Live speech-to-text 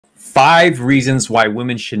5 reasons why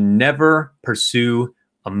women should never pursue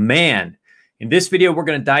a man. In this video, we're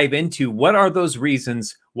going to dive into what are those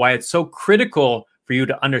reasons, why it's so critical for you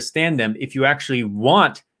to understand them if you actually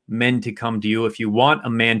want men to come to you, if you want a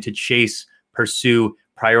man to chase, pursue,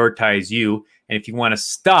 prioritize you, and if you want to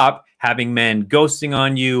stop having men ghosting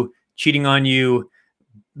on you, cheating on you,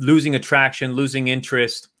 losing attraction, losing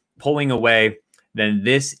interest, pulling away, then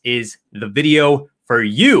this is the video for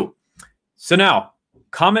you. So now,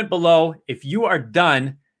 comment below if you are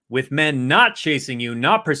done with men not chasing you,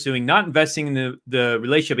 not pursuing, not investing in the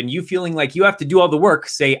relationship, and you feeling like you have to do all the work.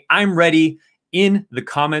 Say, I'm ready in the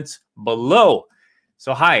comments below.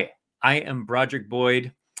 So hi, I am Brody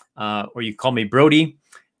Boyd, or you call me Brody,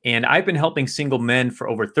 and I've been helping single men for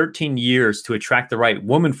over 13 years to attract the right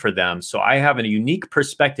woman for them. So I have a unique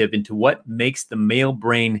perspective into what makes the male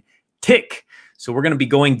brain tick. So we're going to be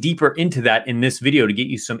going deeper into that in this video to get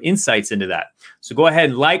you some insights into that. So go ahead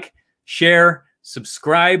and like, share,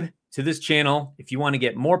 subscribe to this channel if you want to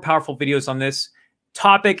get more powerful videos on this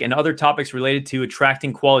topic and other topics related to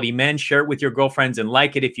attracting quality men. Share it with your girlfriends and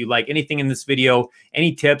like it if you like anything in this video,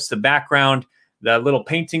 any tips, the background, the little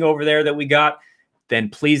painting over there that we got, then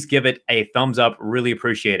please give it a thumbs up. Really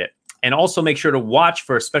appreciate it. And also make sure to watch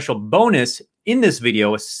for a special bonus in this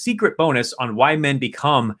video, a secret bonus on why men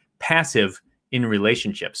become passive in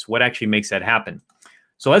relationships, what actually makes that happen.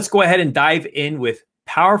 So let's go ahead and dive in with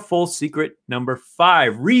powerful secret number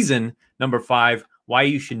 5, reason number 5, why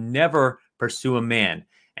you should never pursue a man.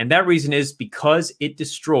 And that reason is because it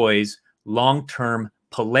destroys long-term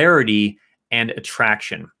polarity and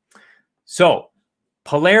attraction. So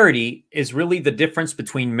polarity is really the difference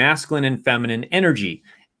between masculine and feminine energy.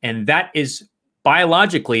 And that is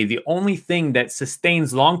biologically the only thing that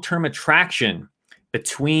sustains long-term attraction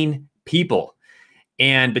between people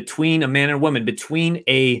and between a man and a woman, between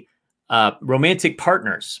romantic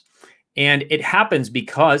partners. And it happens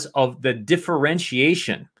because of the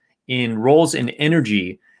differentiation in roles and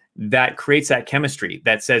energy that creates that chemistry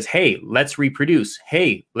that says, hey, let's reproduce.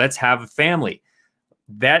 Hey, let's have a family.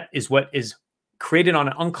 That is what is created on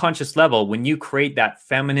an unconscious level when you create that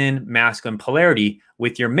feminine, masculine polarity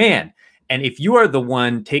with your man. And if you are the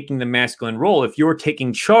one taking the masculine role, if you're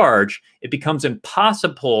taking charge, it becomes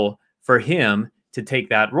impossible for him to take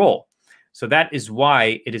that role. So that is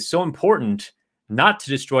why it is so important not to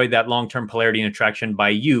destroy that long-term polarity and attraction by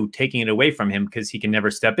you taking it away from him, because he can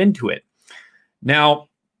never step into it. Now,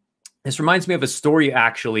 this reminds me of a story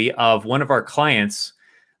actually of one of our clients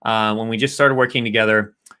when we just started working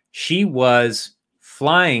together. She was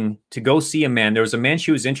flying to go see a man. There was a man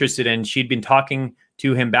she was interested in. She'd been talking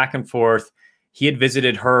to him back and forth. He had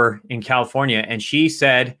visited her in California, and she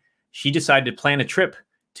said she decided to plan a trip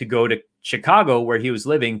to go to Chicago, where he was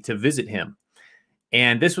living, to visit him.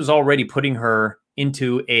 And this was already putting her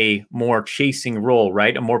into a more chasing role,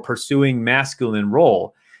 right? A more pursuing masculine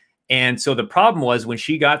role. And so the problem was when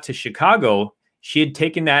she got to Chicago, she had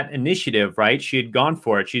taken that initiative, right? She had gone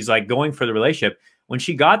for it. She's like going for the relationship. When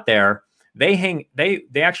she got there, they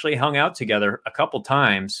actually hung out together a couple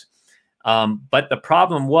times. But the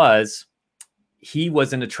problem was he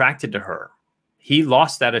wasn't attracted to her. He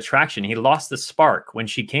lost that attraction. He lost the spark when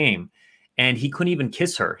she came. And he couldn't even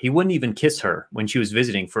kiss her. He wouldn't even kiss her when she was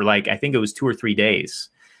visiting for like, I think it was 2 or 3 days.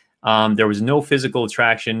 There was no physical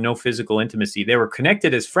attraction, no physical intimacy. They were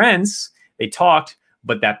connected as friends. They talked,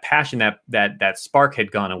 but that passion, that spark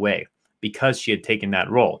had gone away because she had taken that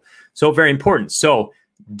role. So very important. So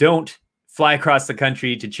don't fly across the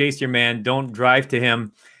country to chase your man. Don't drive to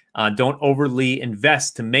him. Don't overly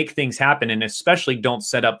invest to make things happen. And especially don't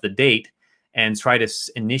set up the date and try to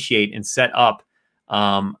initiate and set up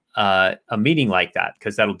a meeting like that,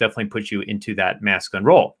 because that'll definitely put you into that masculine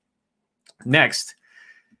role. Next,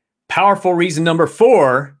 powerful reason number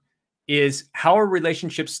 4 is how a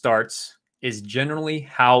relationship starts is generally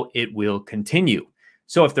how it will continue.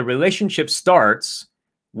 So if the relationship starts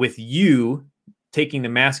with you taking the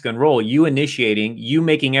masculine role, you initiating, you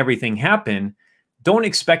making everything happen, don't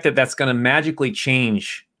expect that that's going to magically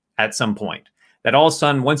change at some point. That all of a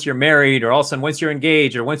sudden, once you're married, or all of a sudden, once you're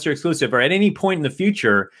engaged, or once you're exclusive, or at any point in the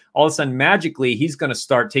future, all of a sudden, magically, he's going to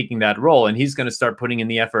start taking that role, and he's going to start putting in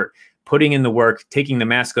the effort, putting in the work, taking the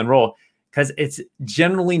masculine role, because it's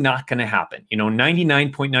generally not going to happen.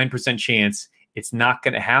 99.9% chance it's not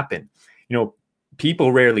going to happen.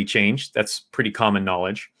 People rarely change. That's pretty common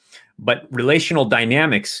knowledge. But relational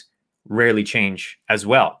dynamics rarely change as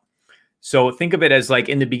well. So think of it as like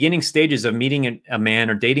in the beginning stages of meeting a man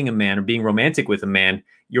or dating a man or being romantic with a man,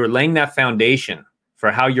 you're laying that foundation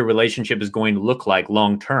for how your relationship is going to look like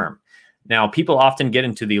long term. Now, people often get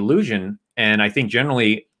into the illusion, and I think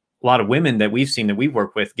generally a lot of women that we've seen that we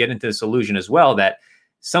work with get into this illusion as well, that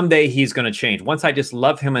someday he's going to change. Once I just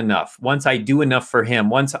love him enough, once I do enough for him,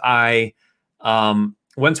 once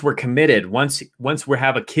we're committed, once we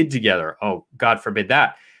have a kid together, oh, God forbid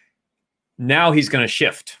that, now he's going to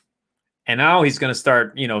shift. And now he's going to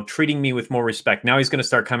start, treating me with more respect. Now he's going to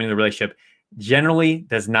start coming to the relationship. Generally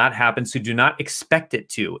does not happen. So do not expect it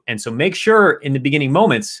to. And so make sure in the beginning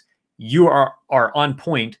moments, you are on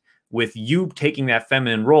point with you taking that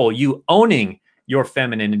feminine role, you owning your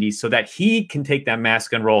femininity so that he can take that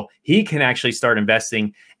masculine role. He can actually start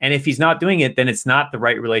investing. And if he's not doing it, then it's not the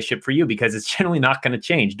right relationship for you, because it's generally not going to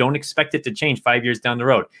change. Don't expect it to change 5 years down the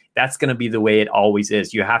road. That's going to be the way it always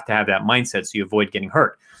is. You have to have that mindset so you avoid getting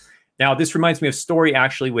hurt. Now, this reminds me of a story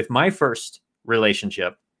actually with my first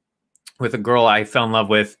relationship with a girl I fell in love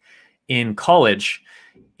with in college.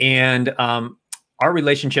 And our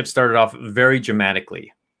relationship started off very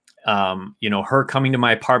dramatically. Her coming to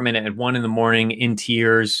my apartment at 1 a.m. in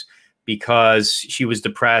tears because she was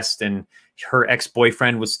depressed and her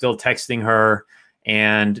ex-boyfriend was still texting her.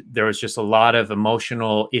 And there was just a lot of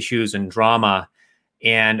emotional issues and drama.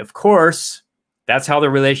 And of course, that's how the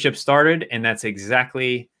relationship started. And that's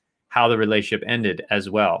exactly how the relationship ended as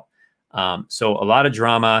well. So a lot of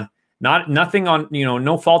drama, nothing on,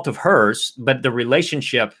 no fault of hers, but the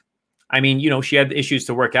relationship, I mean, she had issues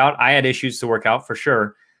to work out. I had issues to work out for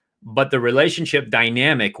sure. But the relationship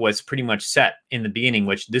dynamic was pretty much set in the beginning,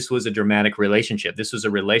 which this was a dramatic relationship. This was a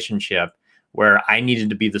relationship where I needed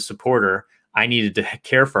to be the supporter. I needed to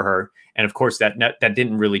care for her. And of course, that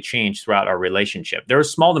didn't really change throughout our relationship. There were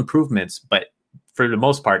small improvements, but for the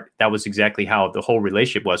most part, that was exactly how the whole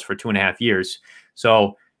relationship was for 2.5 years.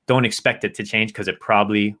 So don't expect it to change, because it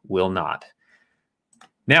probably will not.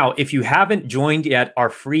 Now, if you haven't joined yet our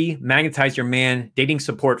free Magnetize Your Man dating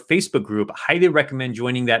support Facebook group, I highly recommend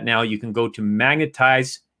joining that now. You can go to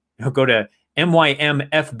Magnetize, go to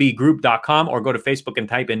mymfbgroup.com, or go to Facebook and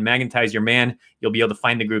type in Magnetize Your Man. You'll be able to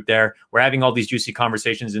find the group there. We're having all these juicy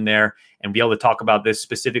conversations in there and be able to talk about this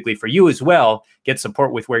specifically for you as well, get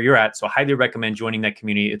support with where you're at. So highly recommend joining that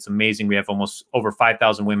community. It's amazing. We have almost over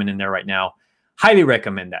 5,000 women in there right now. Highly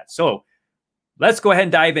recommend that. So let's go ahead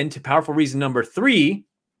and dive into powerful reason number 3,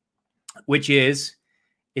 which is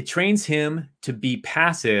it trains him to be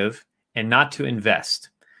passive and not to invest.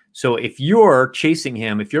 So if you're chasing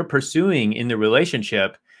him, if you're pursuing in the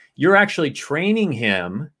relationship, you're actually training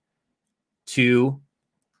him to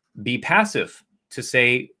be passive, to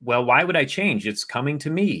say, well, why would I change? It's coming to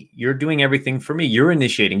me. You're doing everything for me. You're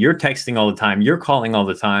initiating. You're texting all the time. You're calling all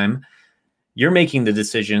the time. You're making the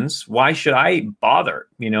decisions. Why should I bother?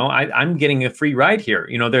 I'm getting a free ride here.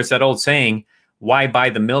 There's that old saying, why buy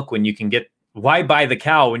the milk when you can get, why buy the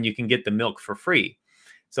cow when you can get the milk for free?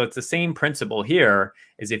 So it's the same principle here,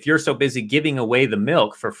 is if you're so busy giving away the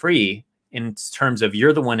milk for free in terms of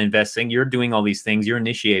you're the one investing, you're doing all these things, you're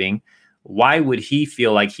initiating, why would he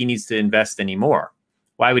feel like he needs to invest anymore?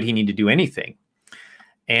 Why would he need to do anything?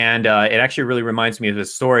 And it actually really reminds me of a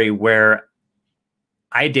story where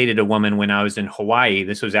I dated a woman when I was in Hawaii.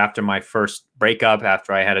 This was after my first breakup,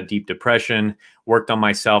 after I had a deep depression, worked on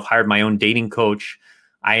myself, hired my own dating coach.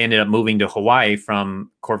 I ended up moving to Hawaii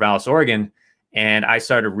from Corvallis, Oregon. And I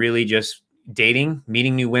started really just dating,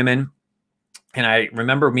 meeting new women. And I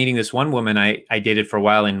remember meeting this one woman I dated for a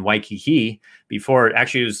while in Waikiki before.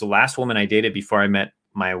 Actually, it was the last woman I dated before I met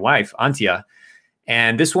my wife, Antia.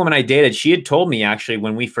 And this woman I dated, she had told me, actually,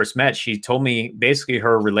 when we first met, she told me basically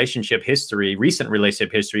her relationship history, recent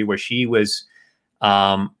relationship history, where she was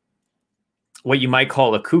what you might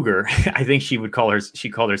call a cougar. I think she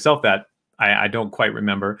called herself that. I don't quite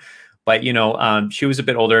remember. But, she was a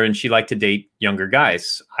bit older and she liked to date younger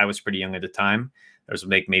guys. I was pretty young at the time. There was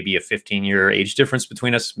maybe a 15-year age difference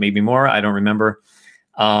between us, maybe more. I don't remember.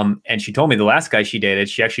 And she told me the last guy she dated,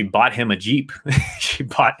 she actually bought him a Jeep. She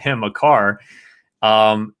bought him a car.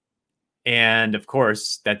 And of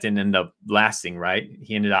course, that didn't end up lasting, right?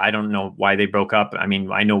 I don't know why they broke up. I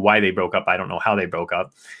mean, I know why they broke up. I don't know how they broke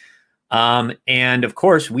up. And of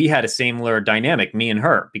course, we had a similar dynamic, me and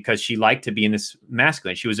her, because she liked to be in this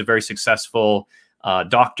masculine. She was a very successful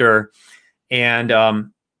doctor.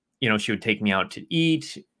 And, she would take me out to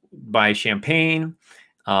eat, buy champagne,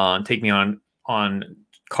 take me on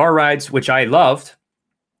car rides, which I loved,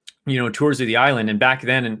 tours of the island. And back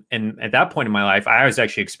then, and at that point in my life, I was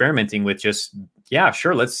actually experimenting with just, yeah,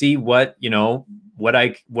 sure, let's see what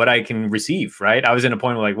I can receive, right? I was in a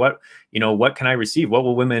point where what can I receive? What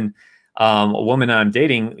will women, a woman I'm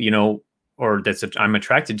dating, or I'm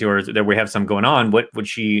attracted to, or that we have some going on, what would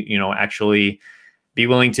she, actually be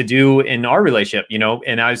willing to do in our relationship,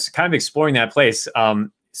 and I was kind of exploring that place.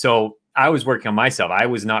 So I was working on myself. I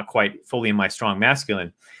was not quite fully in my strong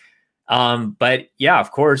masculine. But yeah,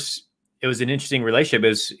 of course, it was an interesting relationship. It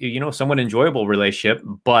was, you know, somewhat enjoyable relationship,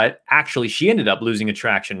 but actually she ended up losing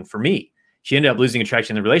attraction for me. She ended up losing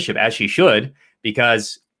attraction in the relationship, as she should,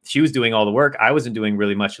 because she was doing all the work. I wasn't doing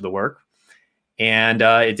really much of the work. And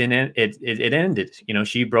it didn't, it ended, you know,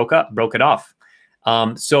 she broke it off.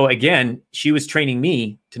 So again, she was training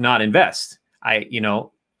me to not invest. You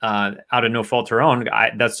know, out of no fault of her own,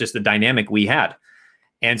 that's just the dynamic we had.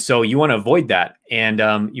 And so you want to avoid that. And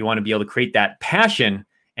you want to be able to create that passion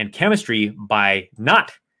and chemistry by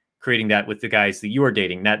not creating that with the guys that you are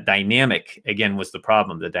dating. That dynamic, again, was the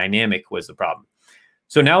problem. The dynamic was the problem.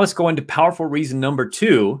 So now let's go into powerful reason number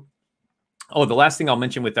 2. Oh, the last thing I'll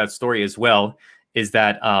mention with that story as well is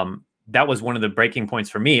that that was one of the breaking points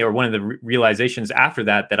for me, or one of the realizations after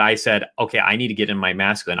that, that I said, okay, I need to get in my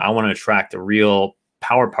masculine. I want to attract a real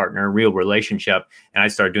power partner, a real relationship. And I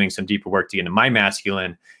started doing some deeper work to get into my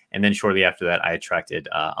masculine. And then shortly after that, I attracted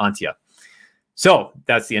Antia. So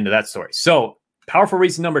that's the end of that story. So powerful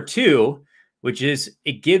reason number 2, which is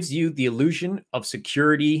it gives you the illusion of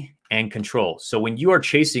security and control. So when you are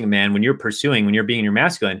chasing a man, when you're pursuing, when you're being in your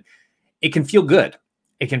masculine, it can feel good.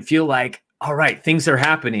 It can feel like, all right, things are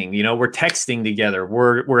happening. You know, we're texting together.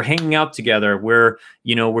 We're hanging out together. We're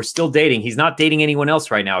still dating. He's not dating anyone else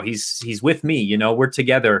right now. He's with me. You know, we're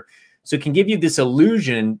together. So it can give you this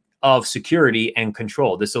illusion of security and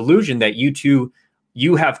control. This illusion that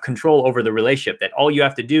you have control over the relationship. That all you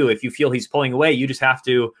have to do, if you feel he's pulling away, you just have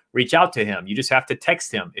to reach out to him. You just have to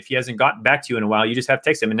text him. If he hasn't gotten back to you in a while, you just have to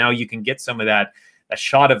text him, and now you can get some of that a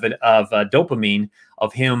shot of dopamine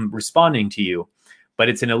of him responding to you. But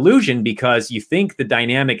it's an illusion because you think the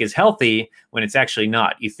dynamic is healthy when it's actually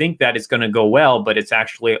not. You think that it's going to go well, but it's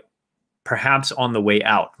actually perhaps on the way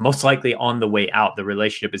out. Most likely on the way out. The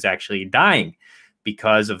relationship is actually dying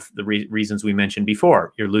because of the reasons we mentioned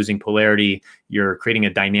before. You're losing polarity. You're creating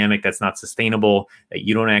a dynamic that's not sustainable, that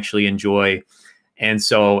you don't actually enjoy. And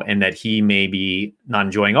that he may be not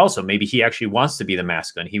enjoying also. Maybe he actually wants to be the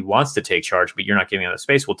masculine. He wants to take charge, but you're not giving him the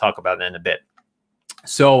space. We'll talk about that in a bit.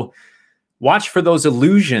 So watch for those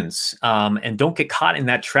illusions, and don't get caught in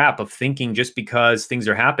that trap of thinking just because things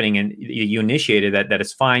are happening and you initiated that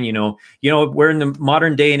it's fine. You know, we're in the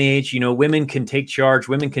modern day and age. You know, women can take charge.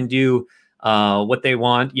 Women can do what they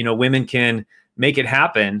want. You know, women can make it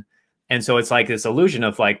happen. And so it's like this illusion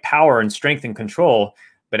of like power and strength and control,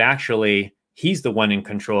 but actually he's the one in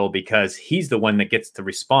control because he's the one that gets to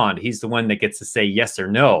respond. He's the one that gets to say yes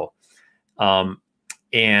or no.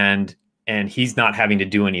 And he's not having to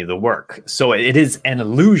do any of the work. So it is an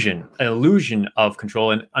illusion of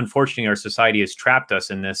control. And unfortunately, our society has trapped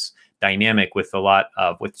us in this dynamic with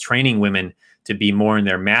with training women to be more in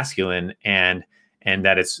their masculine, and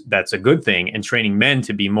that's a good thing, and training men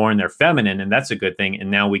to be more in their feminine, and that's a good thing.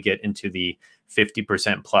 And now we get into the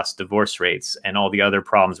 50% plus divorce rates and all the other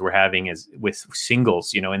problems we're having is with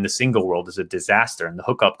singles. You know, in the single world is a disaster, and the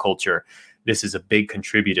hookup culture, this is a big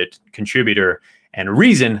contributor and a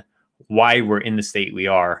reason why we're in the state we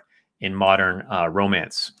are in modern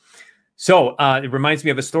romance. So it reminds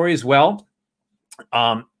me of a story as well,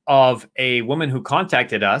 of a woman who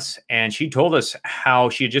contacted us, and she told us how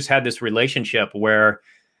she had just had this relationship where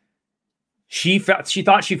she thought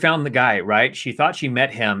she found the guy, right? She thought she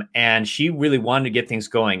met him, and she really wanted to get things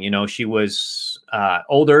going. You know, she was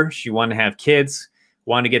older. She wanted to have kids,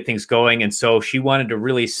 wanted to get things going. And so she wanted to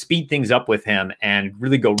really speed things up with him and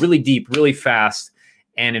really go really deep, really fast.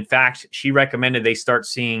 And in fact, she recommended they start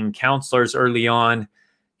seeing counselors early on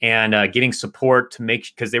and getting support to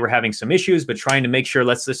because they were having some issues, but trying to make sure,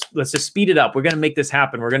 let's just speed it up. We're going to make this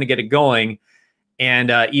happen. We're going to get it going.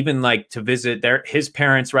 And even like to visit his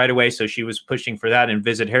parents right away. So she was pushing for that, and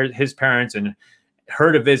visit his parents, and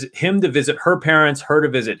him to visit her parents, her to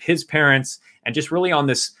visit his parents, and just really on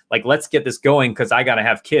this, like, let's get this going because I got to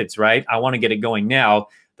have kids, right? I want to get it going now.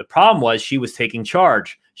 The problem was she was taking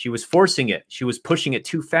charge. She was forcing it. She was pushing it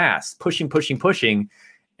too fast, pushing.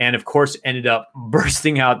 And of course, ended up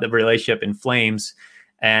bursting out the relationship in flames.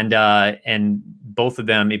 And both of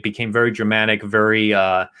them, it became very dramatic, very,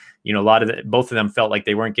 both of them felt like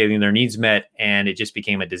they weren't getting their needs met, and it just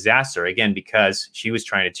became a disaster again, because she was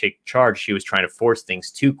trying to take charge. She was trying to force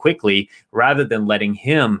things too quickly rather than letting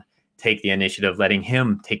him take the initiative, letting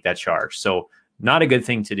him take that charge. So not a good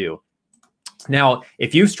thing to do. Now,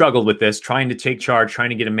 if you've struggled with this, trying to take charge,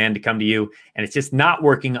 trying to get a man to come to you, and it's just not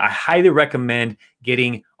working, I highly recommend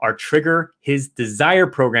getting our Trigger His Desire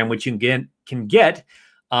program, which you can get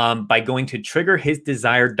by going to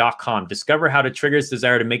triggerhisdesire.com. Discover how to trigger his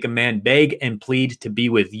desire to make a man beg and plead to be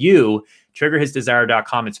with you.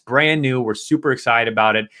 triggerhisdesire.com. It's brand new. We're super excited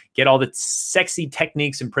about it. Get all the sexy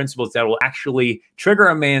techniques and principles that will actually trigger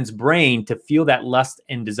a man's brain to feel that lust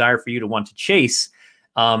and desire for you to want to chase.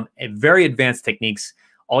 Very advanced techniques.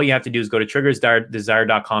 All you have to do is go to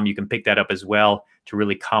triggerhisdesire.com. You can pick that up as well to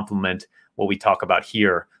really complement what we talk about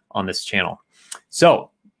here on this channel.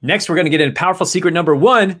 So next, we're going to get into powerful secret number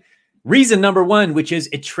one, reason number one, which is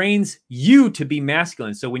it trains you to be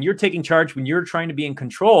masculine. So when you're taking charge, when you're trying to be in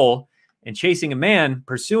control and chasing a man,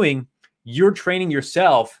 pursuing, you're training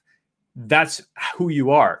yourself. That's who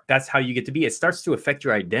you are. That's how you get to be. It starts to affect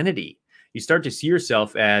your identity. You start to see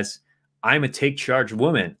yourself as, I'm a take charge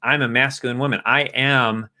woman. I'm a masculine woman. I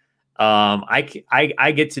am,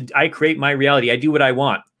 I create my reality. I do what I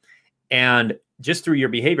want. And just through your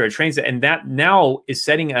behavior, it trains it. And that now is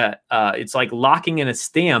setting it's like locking in a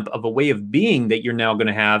stamp of a way of being that you're now going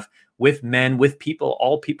to have with men, with people,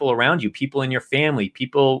 all people around you, people in your family,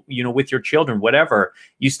 people, you know, with your children, whatever.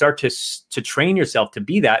 You start to train yourself to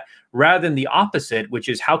be that, rather than the opposite, which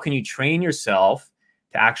is how can you train yourself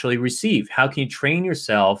to actually receive? How can you train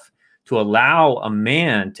yourself to allow a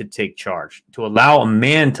man to take charge, to allow a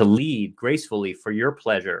man to lead gracefully for your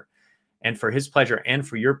pleasure and for his pleasure and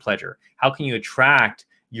for your pleasure? How can you attract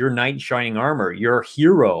your knight in shining armor, your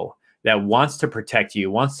hero that wants to protect you,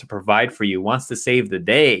 wants to provide for you, wants to save the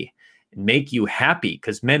day and make you happy?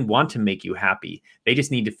 Because men want to make you happy. They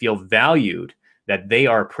just need to feel valued, that they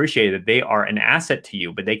are appreciated, that they are an asset to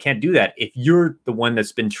you. But they can't do that if you're the one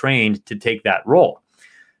that's been trained to take that role.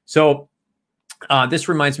 So this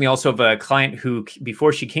reminds me also of a client who,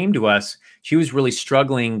 before she came to us, she was really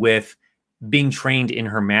struggling with being trained in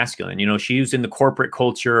her masculine. You know, she was in the corporate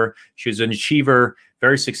culture. She was an achiever,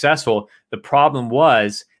 very successful. The problem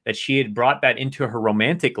was that she had brought that into her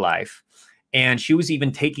romantic life. And she was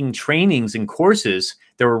even taking trainings and courses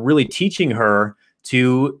that were really teaching her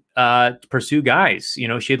to pursue guys. You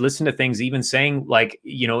know, she had listened to things even saying like,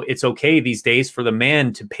 you know, it's okay these days for the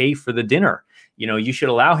man to pay for the dinner. You know, you should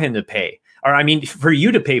allow him to pay. Or I mean, for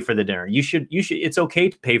you to pay for the dinner. You should, it's okay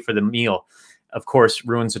to pay for the meal. Of course,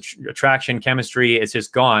 ruins attraction, chemistry, it's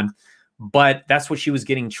just gone. But that's what she was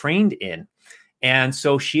getting trained in. And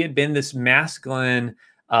so she had been this masculine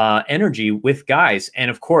energy with guys. And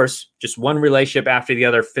of course, just one relationship after the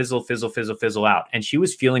other, fizzle out. And she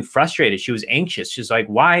was feeling frustrated. She was anxious. She's like,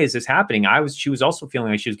 why is this happening? She was also feeling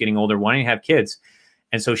like she was getting older, wanting to have kids.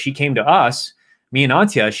 And so she came to us, me and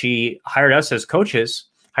Antia. She hired us as coaches,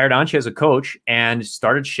 hired Antia as a coach, and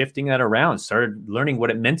started shifting that around, started learning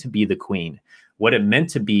what it meant to be the queen, what it meant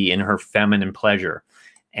to be in her feminine pleasure.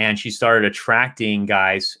 And she started attracting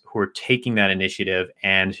guys who were taking that initiative,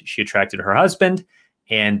 and she attracted her husband,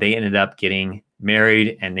 and they ended up getting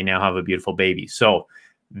married, and they now have a beautiful baby. So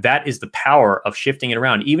that is the power of shifting it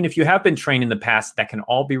around. Even if you have been trained in the past, that can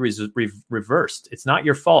all be reversed. It's not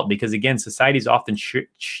your fault, because again, society is often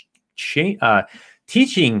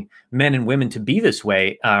teaching men and women to be this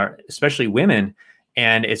way, especially women.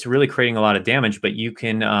 And it's really creating a lot of damage, but you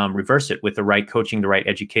can reverse it with the right coaching, the right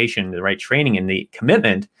education, the right training, and the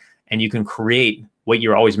commitment. And you can create what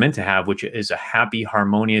you're always meant to have, which is a happy,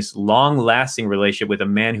 harmonious, long-lasting relationship with a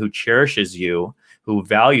man who cherishes you, who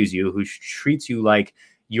values you, who treats you like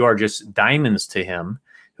you are just diamonds to him,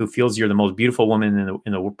 who feels you're the most beautiful woman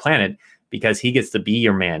in the planet, because he gets to be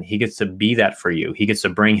your man. He gets to be that for you. He gets to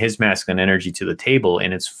bring his masculine energy to the table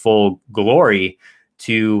in its full glory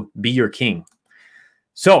to be your king.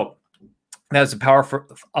 So that's the power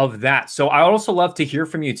of that. So I also love to hear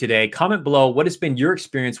from you today. Comment below what has been your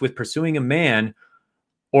experience with pursuing a man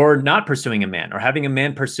or not pursuing a man, or having a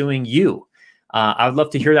man pursuing you. I would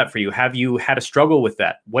love to hear that for you. Have you had a struggle with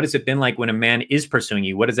that? What has it been like when a man is pursuing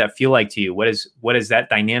you? What does that feel like to you? What has that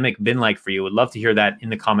dynamic been like for you? Would love to hear that in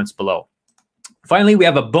the comments below. Finally, we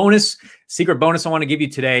have a secret bonus I want to give you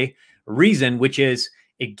today. Reason, which is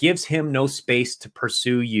it gives him no space to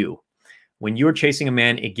pursue you. When you're chasing a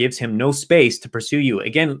man, it gives him no space to pursue you.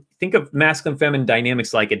 Again, think of masculine feminine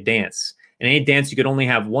dynamics like a dance. In any dance, you could only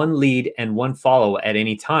have one lead and one follow at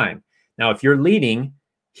any time. Now, if you're leading,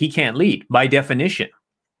 he can't lead by definition.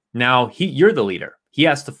 Now, you're the leader. He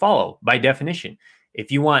has to follow by definition.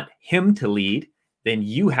 If you want him to lead, then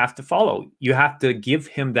you have to follow. You have to give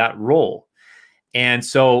him that role. And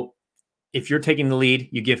so if you're taking the lead,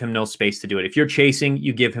 you give him no space to do it. If you're chasing,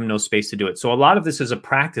 you give him no space to do it. So a lot of this is a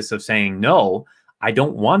practice of saying, no, I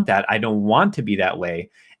don't want that. I don't want to be that way.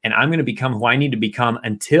 And I'm going to become who I need to become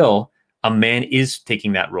until a man is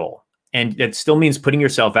taking that role. And that still means putting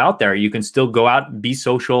yourself out there. You can still go out, be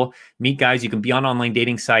social, meet guys. You can be on online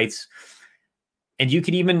dating sites. And you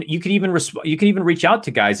could even reach out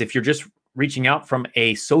to guys if you're just reaching out from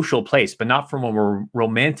a social place, but not from a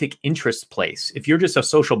romantic interest place. If you're just a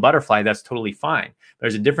social butterfly, that's totally fine.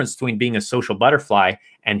 There's a difference between being a social butterfly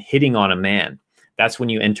and hitting on a man. That's when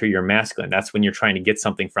you enter your masculine. That's when you're trying to get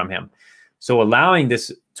something from him. So allowing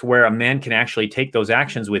this to where a man can actually take those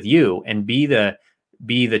actions with you and be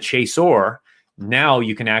the chaser. Now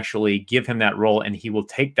you can actually give him that role and he will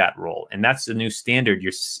take that role. And that's the new standard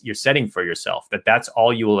you're setting for yourself, that's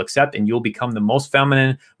all you will accept, and you'll become the most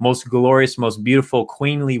feminine, most glorious, most beautiful,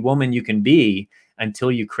 queenly woman you can be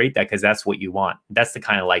until you create that, because that's what you want. That's the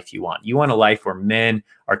kind of life you want. You want a life where men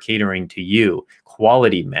are catering to you,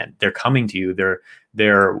 quality men. They're coming to you.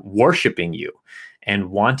 They're worshiping you and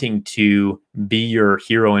wanting to be your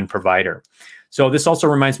hero and provider. So this also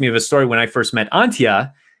reminds me of a story when I first met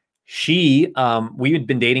Antia. We had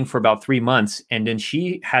been dating for about 3 months, and then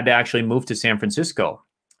she had to actually move to San Francisco.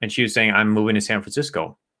 And she was saying, I'm moving to San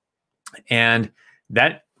Francisco. And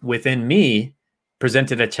that within me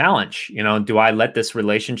presented a challenge. You know, do I let this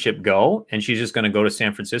relationship go and she's just going to go to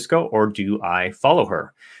San Francisco, or do I follow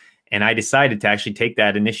her? And I decided to actually take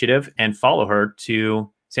that initiative and follow her to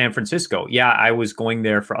San Francisco. Yeah, I was going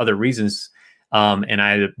there for other reasons. And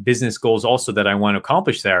I had business goals also that I want to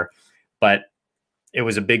accomplish there. But it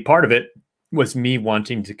was a big part of it was me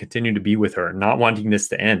wanting to continue to be with her, not wanting this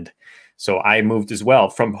to end. So I moved as well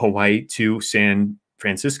from Hawaii to San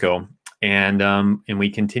Francisco, and we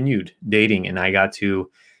continued dating, and I got to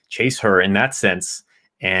chase her in that sense.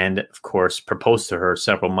 And of course, propose to her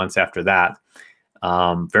several months after that.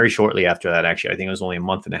 Very shortly after that, actually, I think it was only a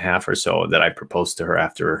month and a half or so that I proposed to her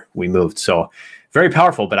after we moved. So very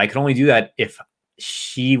powerful, but I could only do that if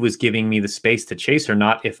she was giving me the space to chase her,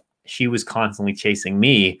 not if she was constantly chasing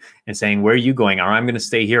me and saying, where are you going? Or I'm going to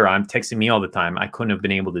stay here. I'm texting me all the time. I couldn't have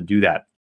been able to do that.